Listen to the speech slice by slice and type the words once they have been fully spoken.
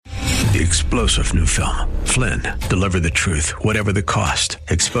The explosive new film, Flynn, deliver the truth, whatever the cost,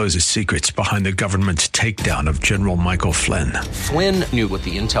 exposes secrets behind the government's takedown of General Michael Flynn. Flynn knew what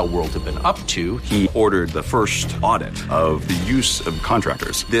the intel world had been up to. He ordered the first audit of the use of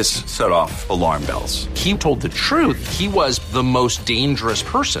contractors. This set off alarm bells. He told the truth. He was the most dangerous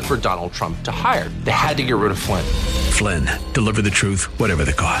person for Donald Trump to hire. They had to get rid of Flynn. Flynn, deliver the truth, whatever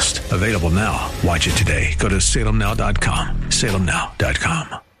the cost. Available now. Watch it today. Go to salemnow.com.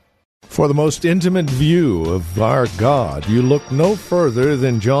 salemnow.com. For the most intimate view of our God, you look no further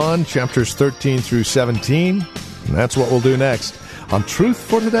than John chapters 13 through 17. And that's what we'll do next on Truth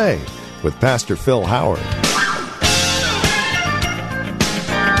for Today with Pastor Phil Howard.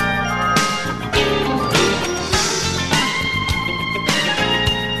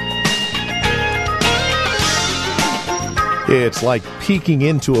 It's like peeking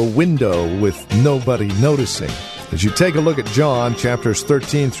into a window with nobody noticing. As you take a look at John chapters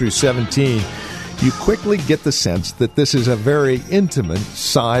 13 through 17, you quickly get the sense that this is a very intimate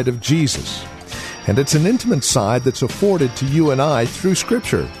side of Jesus. And it's an intimate side that's afforded to you and I through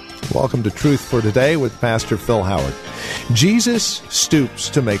Scripture. Welcome to Truth for Today with Pastor Phil Howard. Jesus stoops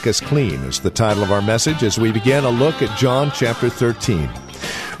to make us clean is the title of our message as we begin a look at John chapter 13.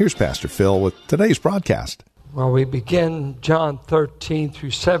 Here's Pastor Phil with today's broadcast. Well, we begin John 13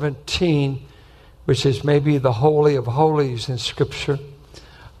 through 17, which is maybe the Holy of Holies in Scripture,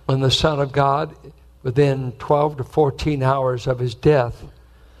 when the Son of God, within 12 to 14 hours of his death,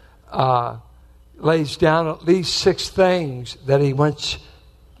 lays down at least 6 things that he wants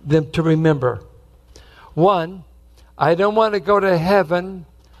them to remember. 1, I don't want to go to heaven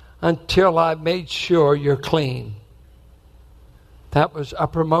until I've made sure you're clean. That was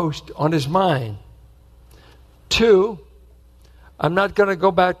uppermost on his mind. 2, I'm not going to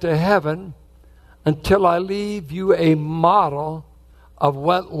go back to heaven until I leave you a model of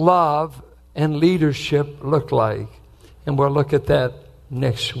what love and leadership look like. And we'll look at that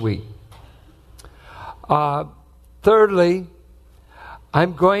next week. Thirdly,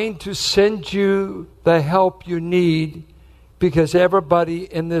 I'm going to send you the help you need because everybody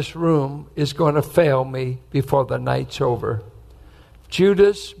in this room is going to fail me before the night's over.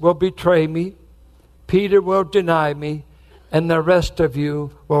 Judas will betray me. Peter will deny me. And the rest of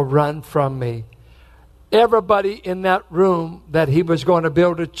you will run from me. Everybody in that room that he was going to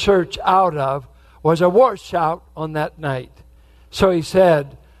build a church out of was a washout on that night. So he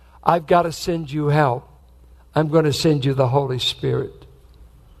said, I've got to send you help. I'm going to send you the Holy Spirit.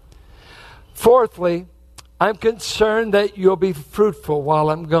 Fourthly, I'm concerned that you'll be fruitful while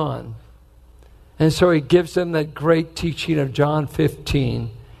I'm gone. And so he gives them that great teaching of John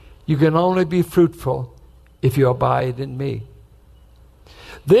 15. You can only be fruitful if you abide in me.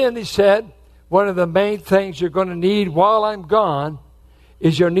 Then he said, one of the main things you're going to need while I'm gone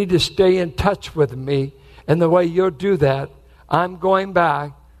is you'll need to stay in touch with me. And the way you'll do that, I'm going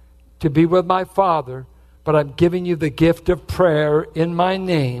back to be with my Father, but I'm giving you the gift of prayer in my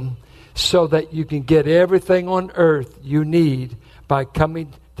name so that you can get everything on earth you need by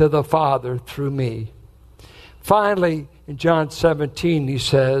coming to the Father through me. Finally, in John 17, he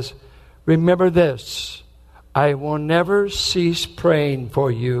says, remember this, I will never cease praying for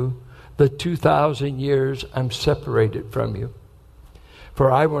you the 2,000 years I'm separated from you. For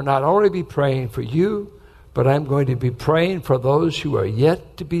I will not only be praying for you, but I'm going to be praying for those who are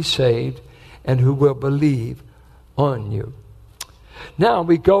yet to be saved and who will believe on you. Now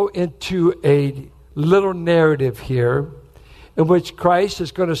we go into a little narrative here in which Christ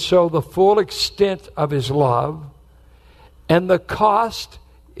is going to show the full extent of his love and the cost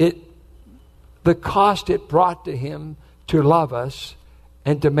it brought to him to love us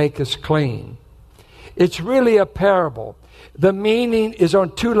and to make us clean. It's really a parable. The meaning is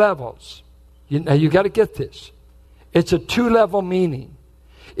on 2 levels. Now you got to get this. It's a 2-level meaning.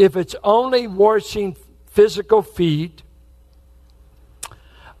 If it's only washing physical feet,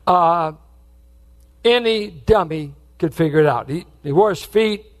 any dummy could figure it out. He washes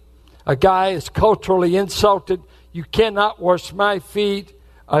feet. A guy is culturally insulted. You cannot wash my feet.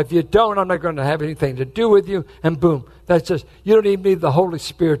 If you don't, I'm not going to have anything to do with you. And boom. That's just, you don't even need the Holy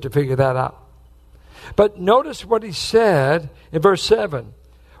Spirit to figure that out. But notice what he said in verse 7.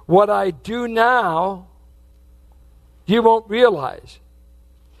 What I do now, you won't realize.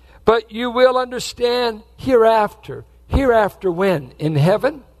 But you will understand hereafter. Hereafter when? In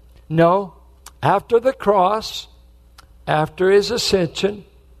heaven? No. After the cross, after his ascension,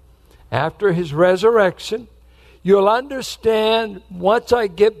 after his resurrection, you'll understand once I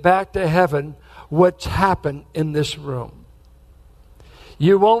get back to heaven what's happened in this room.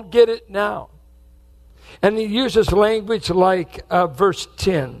 You won't get it now. And he uses language like verse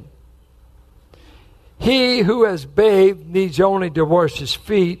 10. he who has bathed needs only to wash his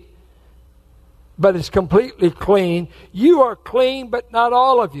feet, but is completely clean. You are clean, but not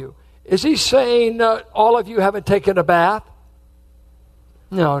all of you. Is he saying all of you haven't taken a bath?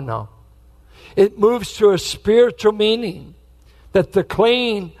 No. It moves to a spiritual meaning, that the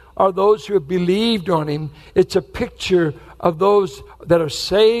clean are those who have believed on him. It's a picture of those that are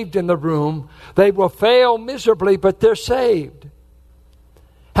saved in the room. They will fail miserably, but they're saved.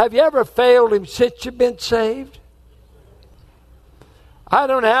 Have you ever failed him since you've been saved? I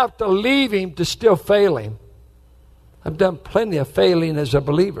don't have to leave him to still fail him. I've done plenty of failing as a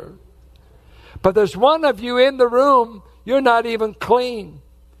believer. But there's one of you in the room, you're not even clean.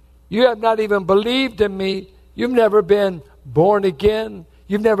 You have not even believed in me. You've never been born again.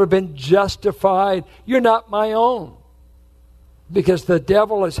 You've never been justified. You're not my own. Because the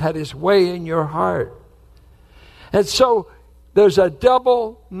devil has had his way in your heart. And so there's a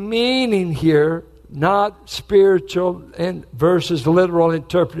double meaning here, not spiritual and versus literal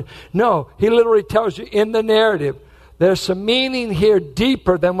interpretation. No, he literally tells you in the narrative, there's some meaning here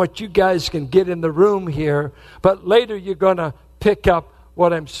deeper than what you guys can get in the room here. But later you're going to pick up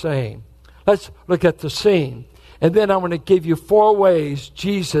what I'm saying. Let's look at the scene. And then I'm going to give you 4 ways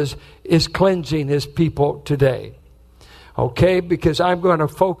Jesus is cleansing his people today. Okay, because I'm going to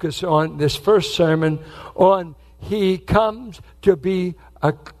focus on this first sermon on he comes to be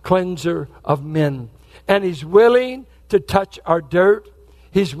a cleanser of men. And he's willing to touch our dirt.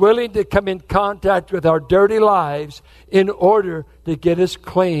 He's willing to come in contact with our dirty lives in order to get us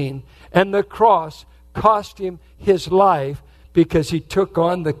clean. And the cross cost him his life because he took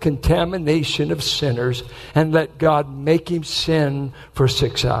on the contamination of sinners and let God make him sin for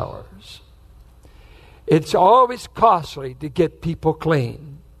 6 hours. It's always costly to get people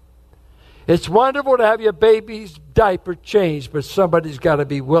clean. It's wonderful to have your baby's diaper changed, but somebody's got to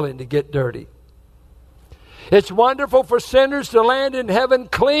be willing to get dirty. It's wonderful for sinners to land in heaven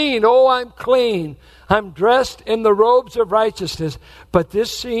clean. Oh, I'm clean. I'm dressed in the robes of righteousness. But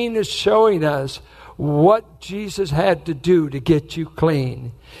this scene is showing us what Jesus had to do to get you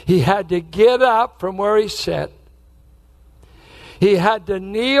clean. He had to get up from where he sat. He had to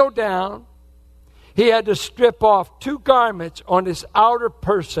kneel down. He had to strip off 2 garments on his outer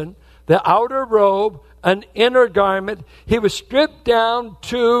person, the outer robe, an inner garment. He was stripped down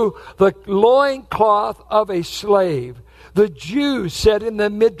to the loincloth of a slave. The Jews said in the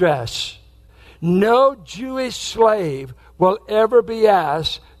Midrash, no Jewish slave will ever be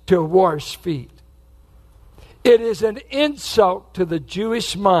asked to wash feet. It is an insult to the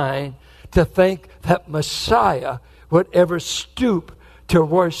Jewish mind to think that Messiah would ever stoop to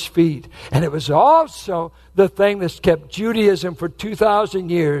wash feet. And it was also the thing that's kept Judaism for 2,000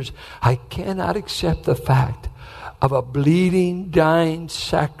 years. I cannot accept the fact of a bleeding, dying,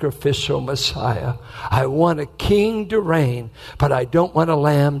 sacrificial Messiah. I want a king to reign, but I don't want a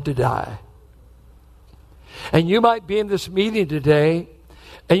lamb to die. And you might be in this meeting today,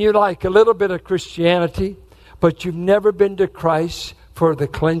 and you like a little bit of Christianity, but you've never been to Christ for the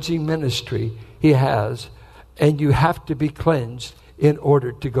cleansing ministry he has, and you have to be cleansed in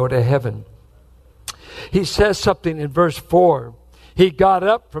order to go to heaven. He says something in verse 4. He got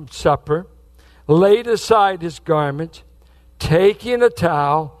up from supper, laid aside his garment, taking a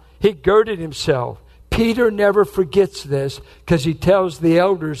towel, he girded himself. Peter never forgets this because he tells the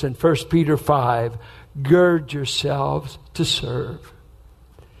elders in 1 Peter 5, gird yourselves to serve.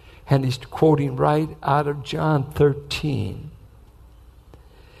 And he's quoting right out of John 13.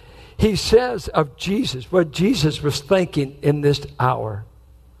 He says of Jesus, what Jesus was thinking in this hour.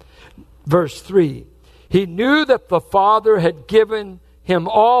 Verse 3, he knew that the Father had given him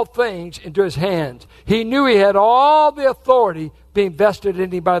all things into his hands. He knew he had all the authority being vested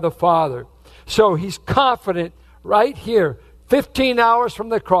in him by the Father. So he's confident right here, 15 hours from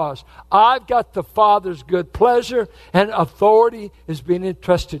the cross. I've got the Father's good pleasure and authority is being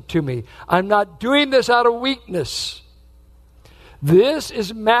entrusted to me. I'm not doing this out of weakness. This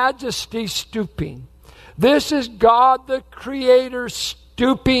is majesty stooping. This is God the Creator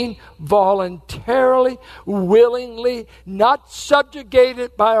stooping voluntarily, willingly, not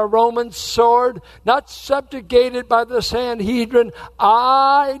subjugated by a Roman sword, not subjugated by the Sanhedrin.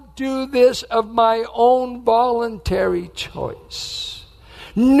 I do this of my own voluntary choice.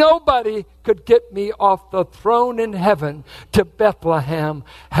 Nobody could get me off the throne in heaven to Bethlehem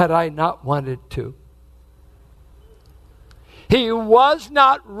had I not wanted to. He was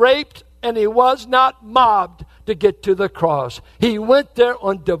not raped and he was not mobbed to get to the cross. He went there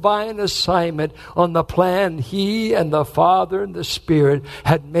on divine assignment on the plan he and the Father and the Spirit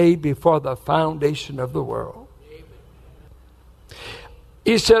had made before the foundation of the world.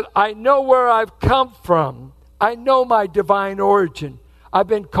 He said, I know where I've come from. I know my divine origin. I've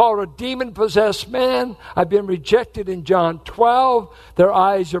been called a demon-possessed man. I've been rejected in John 12. Their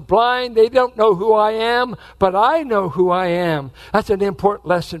eyes are blind. They don't know who I am, but I know who I am. That's an important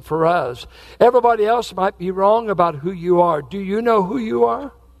lesson for us. Everybody else might be wrong about who you are. Do you know who you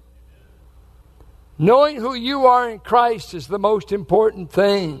are? Knowing who you are in Christ is the most important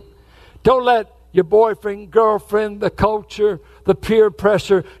thing. Don't let your boyfriend, girlfriend, the culture, the peer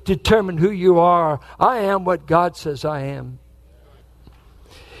pressure determine who you are. I am what God says I am.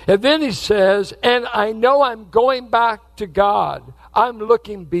 And then he says, and I know I'm going back to God. I'm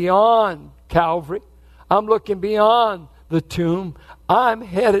looking beyond Calvary. I'm looking beyond the tomb. I'm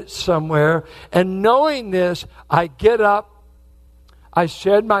headed somewhere. And knowing this, I get up. I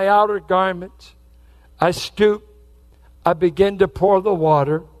shed my outer garments. I stoop. I begin to pour the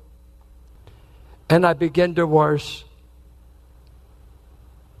water. And I begin to wash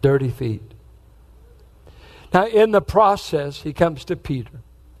dirty feet. Now, in the process, he comes to Peter.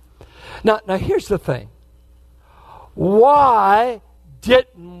 Now here's the thing. Why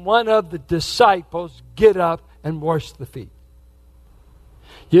didn't one of the disciples get up and wash the feet?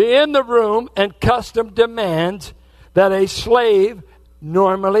 You're in the room, and custom demands that a slave,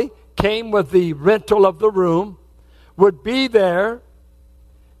 normally came with the rental of the room, would be there,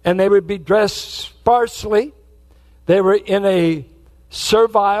 and they would be dressed sparsely. They were in a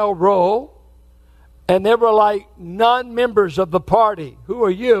servile role, and they were like non-members of the party. Who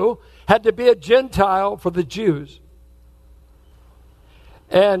are you? Had to be a Gentile for the Jews.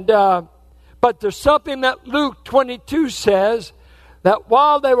 And but there's something that Luke 22 says, that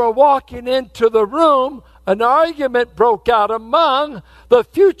while they were walking into the room, an argument broke out among the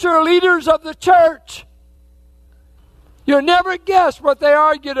future leaders of the church. You'll never guess what they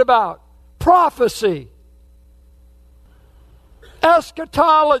argued about. Prophecy.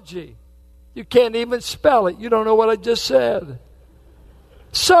 Eschatology. You can't even spell it. You don't know what I just said.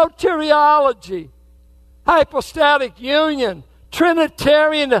 Soteriology. Hypostatic union.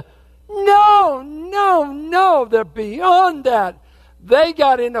 Trinitarian. No. They're beyond that. They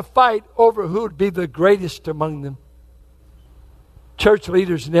got in a fight over who would be the greatest among them. Church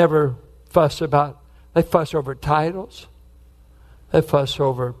leaders never fuss about. They fuss over titles. They fuss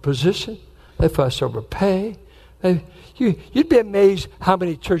over position. They fuss over pay. You'd be amazed how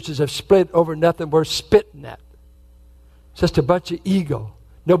many churches have split over nothing worth spitting at. It's just a bunch of ego.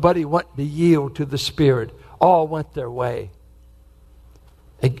 Nobody wanted to yield to the Spirit. All went their way.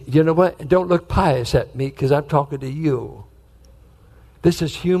 And you know what? And don't look pious at me, because I'm talking to you. This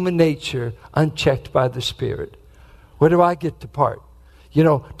is human nature unchecked by the Spirit. Where do I get the part? You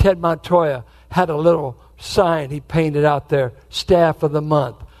know, Ted Montoya had a little sign he painted out there, Staff of the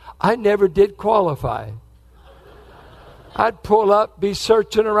Month. I never did qualify. I'd pull up, be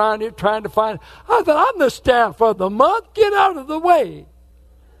searching around here trying to find. I thought, I'm the staff of the month. Get out of the way.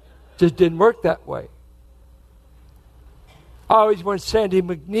 Just didn't work that way. I always want Sandy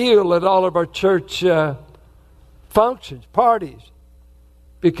McNeil at all of our church functions, parties,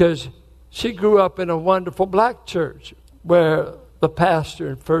 because she grew up in a wonderful black church where the pastor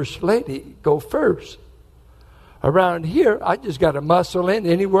and first lady go first. Around here, I just got to muscle in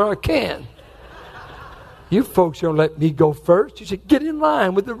anywhere I can. You folks don't let me go first. You said, get in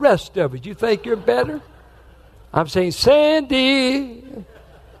line with the rest of us. You think you're better? I'm saying, Sandy,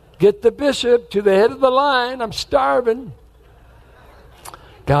 get the bishop to the head of the line. I'm starving.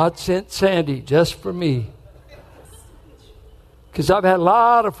 God sent Sandy just for me. Because I've had a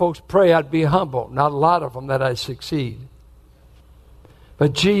lot of folks pray I'd be humble. Not a lot of them that I'd succeed.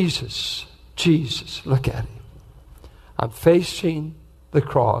 But Jesus, look at him. I'm facing the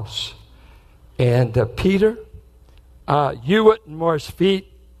cross. And Peter, you wouldn't wash feet.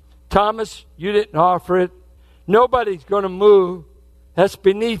 Thomas, you didn't offer it. Nobody's going to move. That's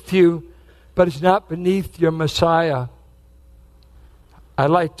beneath you, but it's not beneath your Messiah. I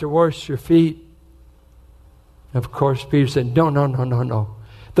like to wash your feet. Of course, Peter said, no.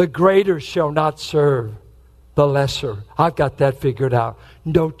 The greater shall not serve the lesser. I've got that figured out.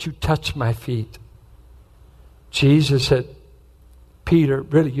 Don't you touch my feet. Jesus said, Peter,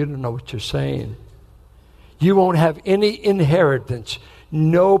 really, you don't know what you're saying. You won't have any inheritance,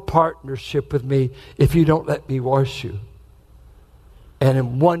 no partnership with me if you don't let me wash you. And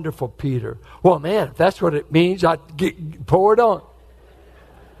in wonderful Peter, well, man, if that's what it means, I'd pour it on.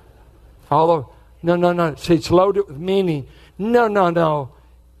 Although, no. See, it's loaded with meaning. No.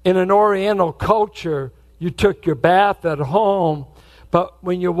 In an Oriental culture, you took your bath at home, but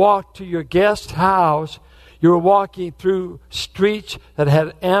when you walked to your guest house, you were walking through streets that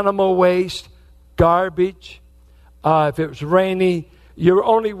had animal waste, garbage. If it was rainy, you're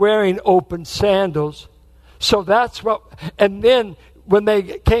only wearing open sandals. So that's what, and then when they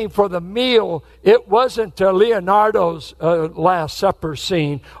came for the meal, it wasn't Leonardo's Last Supper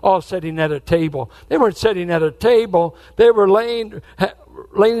scene, all sitting at a table. They weren't sitting at a table. They were laying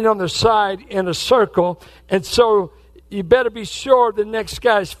on their side in a circle. And so you better be sure the next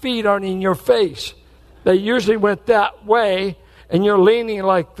guy's feet aren't in your face. They usually went that way, and you're leaning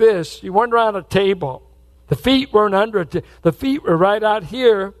like this. You weren't around a table. The feet weren't under it. The feet were right out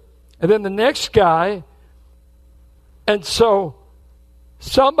here. And then the next guy. And so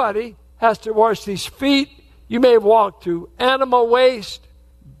somebody has to wash these feet. You may have walked through animal waste,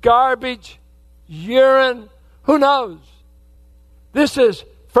 garbage, urine. Who knows? This is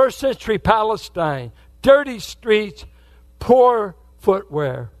first century Palestine. Dirty streets, poor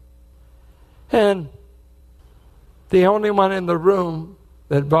footwear. And the only one in the room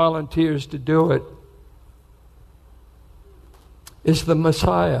that volunteers to do it is the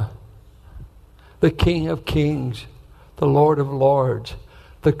Messiah, the King of Kings, the Lord of Lords,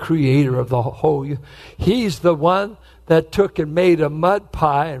 the Creator of the whole. He's the one that took and made a mud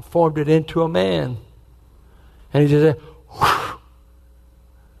pie and formed it into a man. And he just said,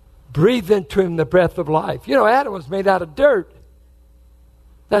 breathed into him the breath of life. You know, Adam was made out of dirt.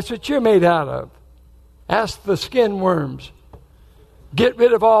 That's what you're made out of. Ask the skin worms. Get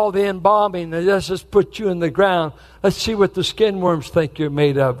rid of all the embalming and let's just put you in the ground. Let's see what the skin worms think you're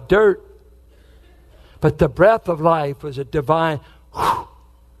made of. Dirt. But the breath of life was a divine,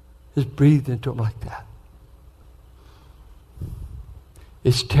 just breathed into him like that.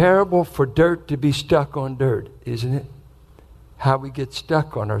 It's terrible for dirt to be stuck on dirt, isn't it? How we get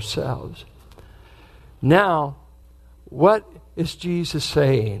stuck on ourselves. Now, what is Jesus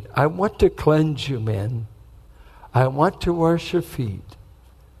saying? I want to cleanse you, men. I want to wash your feet.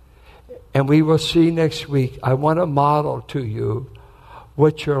 And we will see next week. I want to model to you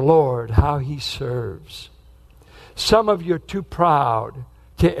what your Lord, how He serves. Some of you are too proud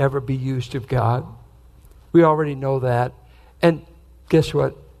to ever be used of God. We already know that. And guess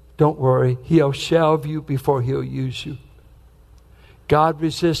what? Don't worry. He'll shelve you before He'll use you. God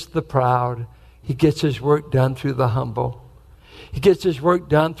resists the proud. He gets His work done through the humble. He gets His work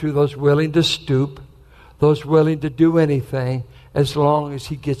done through those willing to stoop, those willing to do anything as long as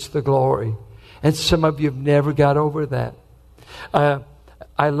He gets the glory. And some of you have never got over that.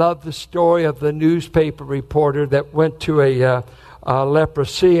 I love the story of the newspaper reporter that went to a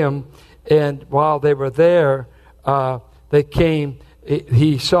leproseum, and while they were there,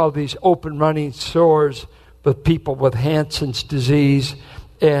 he saw these open running sores with people with Hansen's disease,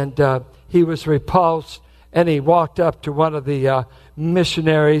 and he was repulsed, and he walked up to one of the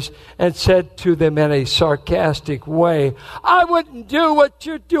missionaries and said to them in a sarcastic way, I wouldn't do what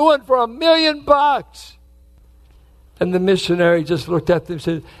you're doing for $1 million. And the missionary just looked at them and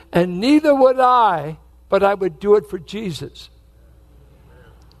said, and neither would I, but I would do it for Jesus.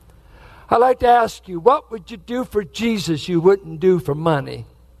 I'd like to ask you, what would you do for Jesus you wouldn't do for money?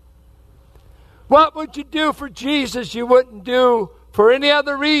 What would you do for Jesus you wouldn't do for any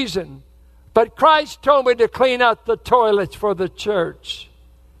other reason? But Christ told me to clean out the toilets for the church.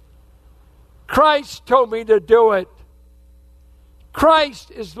 Christ told me to do it.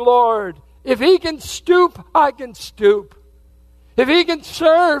 Christ is Lord. If He can stoop, I can stoop. If He can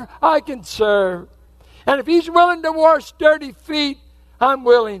serve, I can serve. And if He's willing to wash dirty feet, I'm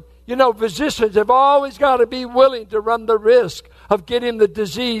willing. You know, physicians have always got to be willing to run the risk of getting the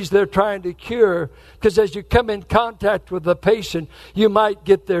disease they're trying to cure. Because as you come in contact with the patient, you might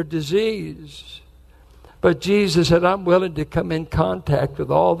get their disease. But Jesus said, I'm willing to come in contact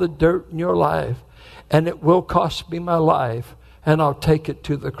with all the dirt in your life. And it will cost me my life. And I'll take it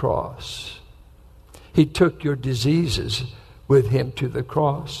to the cross. He took your diseases with Him to the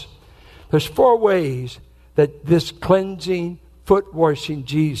cross. There's 4 ways that this cleansing, foot washing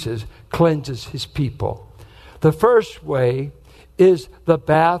Jesus cleanses His people. The first way is the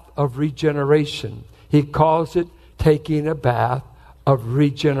bath of regeneration. He calls it taking a bath of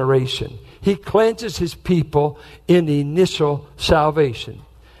regeneration. He cleanses His people in the initial salvation.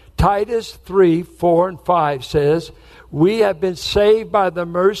 Titus 3, 4, and 5 says, we have been saved by the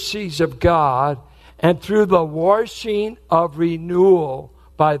mercies of God and through the washing of renewal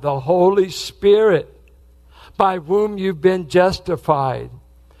by the Holy Spirit, by whom you've been justified.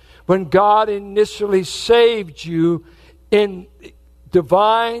 When God initially saved you in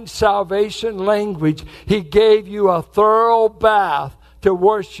divine salvation language, He gave you a thorough bath to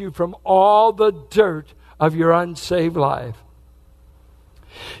wash you from all the dirt of your unsaved life.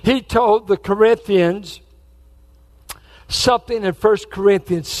 He told the Corinthians something in 1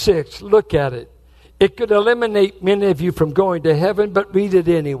 Corinthians 6. Look at it. It could eliminate many of you from going to heaven, but read it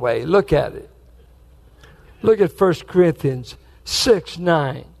anyway. Look at it. Look at 1 Corinthians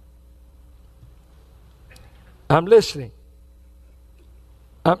 6:9. I'm listening.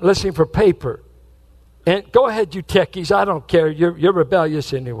 I'm listening for paper. And go ahead, you techies. I don't care. You're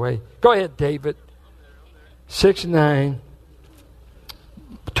rebellious anyway. Go ahead, David. 6:9.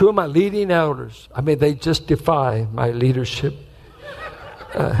 Two of my leading elders. I mean, they just defy my leadership.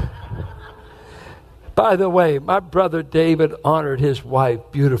 By the way, my brother David honored his wife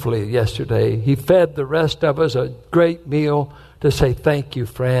beautifully yesterday. He fed the rest of us a great meal to say thank you,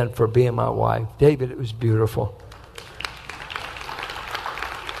 Fran, for being my wife. David, it was beautiful.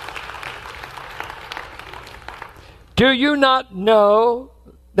 Do you not know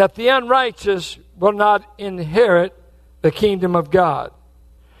that the unrighteous will not inherit the kingdom of God?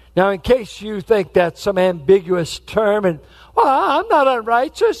 Now, in case you think that's some ambiguous term, and, well, I'm not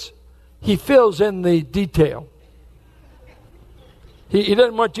unrighteous, he fills in the detail. He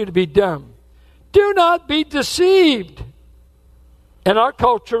doesn't want you to be dumb. Do not be deceived. And our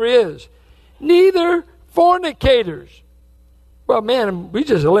culture is. Neither fornicators. Well, man, we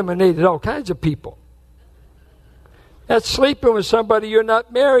just eliminated all kinds of people. That's sleeping with somebody you're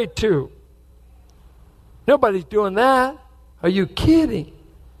not married to. Nobody's doing that. Are you kidding?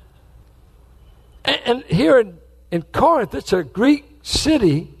 And here in Corinth, it's a Greek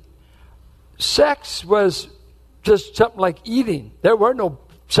city. Sex was just something like eating. There were no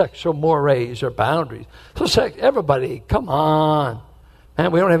sexual mores or boundaries. So sex, everybody, come on.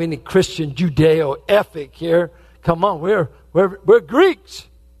 Man, we don't have any Christian Judeo ethic here. Come on, we're Greeks.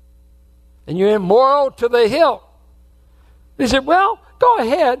 And you're immoral to the hilt. He said, well, go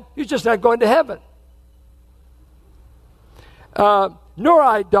ahead. You're just not going to heaven. Nor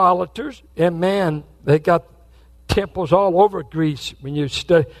idolaters. And man, they got temples all over Greece when you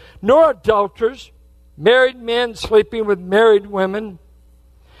study. Nor adulterers, married men sleeping with married women.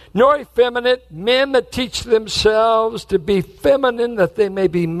 Nor effeminate, men that teach themselves to be feminine, that they may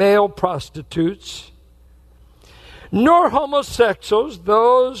be male prostitutes. Nor homosexuals,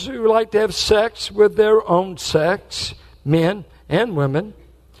 those who like to have sex with their own sex, men and women.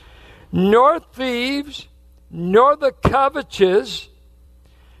 Nor thieves, nor the covetous,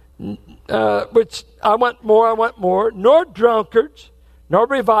 which I want more, nor drunkards, nor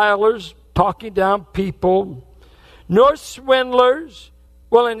revilers, talking down people, nor swindlers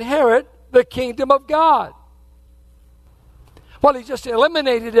will inherit the kingdom of God. Well, he just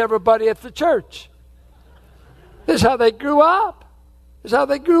eliminated everybody at the church. This is how they grew up. This is how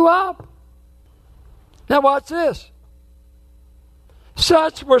they grew up. Now watch this.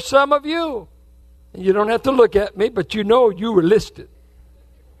 Such were some of you. And you don't have to look at me, but you know you were listed.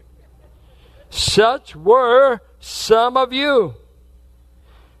 Such were some of you.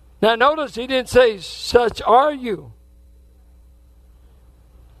 Now notice he didn't say, such are you.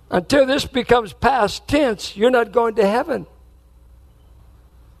 Until this becomes past tense, you're not going to heaven.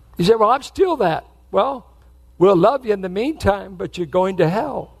 You say, well, I'm still that. Well, we'll love you in the meantime, but you're going to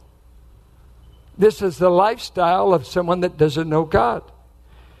hell. This is the lifestyle of someone that doesn't know God.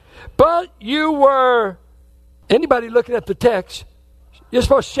 But you were, anybody looking at the text, you're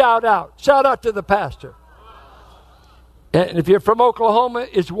supposed to shout out. Shout out to the pastor. And if you're from Oklahoma,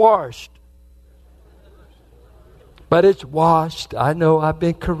 it's washed. But it's washed. I know I've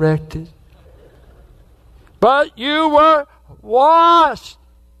been corrected. But you were washed.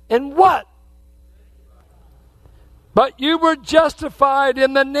 In what? But you were justified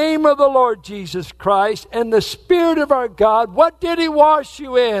in the name of the Lord Jesus Christ and the Spirit of our God. What did he wash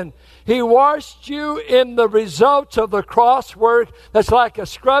you in? He washed you in the results of the cross work. That's like a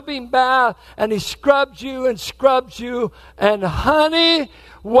scrubbing bath. And he scrubs you and scrubs you. And honey,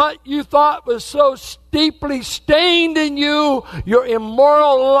 what you thought was so deeply stained in you, your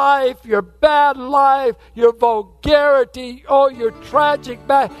immoral life, your bad life, your vulgarity, your tragic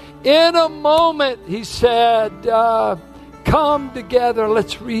back. In a moment, he said, come together,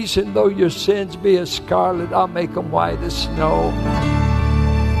 let's reason. Though your sins be as scarlet, I'll make them white as snow.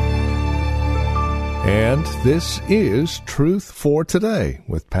 And this is Truth for Today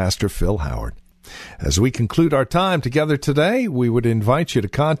with Pastor Phil Howard. As we conclude our time together today, we would invite you to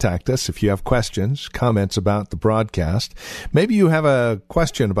contact us if you have questions, comments about the broadcast. Maybe you have a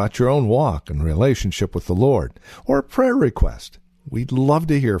question about your own walk and relationship with the Lord, or a prayer request. We'd love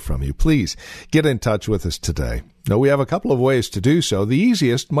to hear from you. Please get in touch with us today. Now, we have a couple of ways to do so. The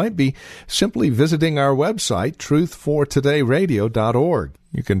easiest might be simply visiting our website, truthfortodayradio.org.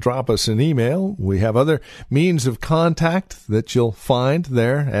 You can drop us an email. We have other means of contact that you'll find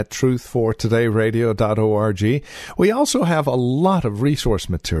there at truthfortodayradio.org. We also have a lot of resource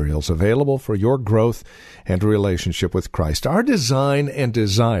materials available for your growth and relationship with Christ. Our design and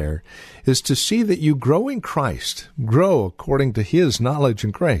desire is to see that you grow in Christ, grow according to His knowledge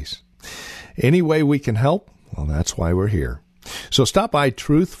and grace. Any way we can help, well, that's why we're here. So stop by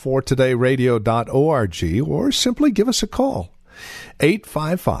truthfortodayradio.org or simply give us a call.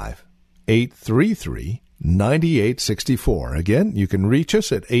 855-833-9864. Again, you can reach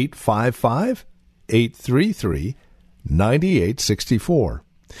us at 855-833-9864.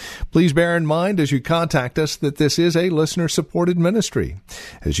 Please bear in mind as you contact us that this is a listener-supported ministry.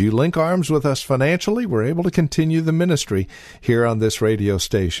 As you link arms with us financially, we're able to continue the ministry here on this radio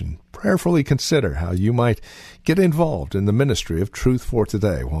station. Prayerfully consider how you might get involved in the ministry of Truth for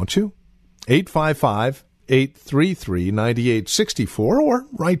Today, won't you? 855-833-9864 or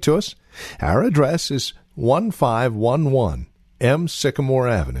write to us. Our address is 1511 M. Sycamore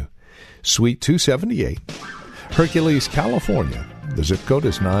Avenue, Suite 278, Hercules, California. The zip code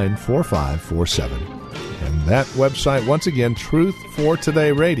is 94547. And that website, once again,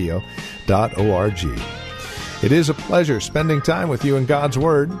 truthfortodayradio.org. It is a pleasure spending time with you in God's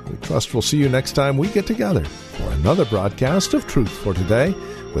Word. We trust we'll see you next time we get together for another broadcast of Truth for Today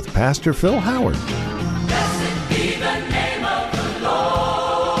with Pastor Phil Howard. Blessed be the name of the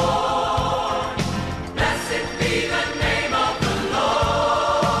Lord. Blessed be the name of the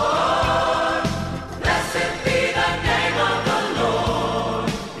Lord. Blessed be the name of the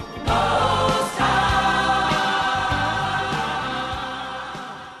Lord Most High.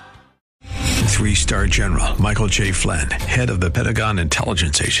 3-star General Michael J. Flynn, head of the Pentagon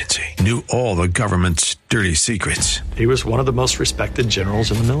Intelligence Agency, knew all the government's dirty secrets. He was one of the most respected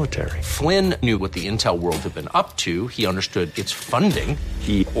generals in the military. Flynn knew what the intel world had been up to. He understood its funding.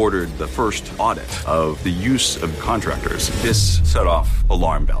 He ordered the first audit of the use of contractors. This set off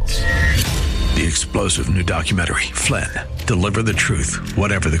alarm bells. The explosive new documentary, Flynn, Deliver the Truth,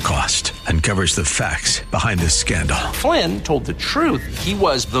 Whatever the Cost, uncovers the facts behind this scandal. Flynn told the truth. He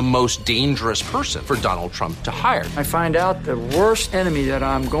was the most dangerous person for Donald Trump to hire. I find out the worst enemy that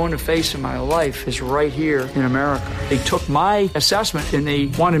I'm going to face in my life is right here in America. They took my assessment and they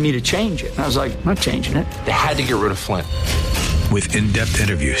wanted me to change it. And I was like, I'm not changing it. They had to get rid of Flynn. With in-depth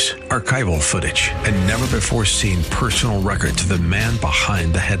interviews, archival footage, and never-before-seen personal records of the man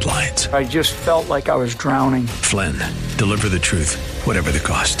behind the headlines. I just felt like I was drowning. Flynn, Deliver the Truth, Whatever the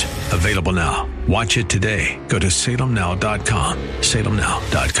Cost. Available now. Watch it today. Go to salemnow.com.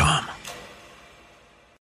 salemnow.com.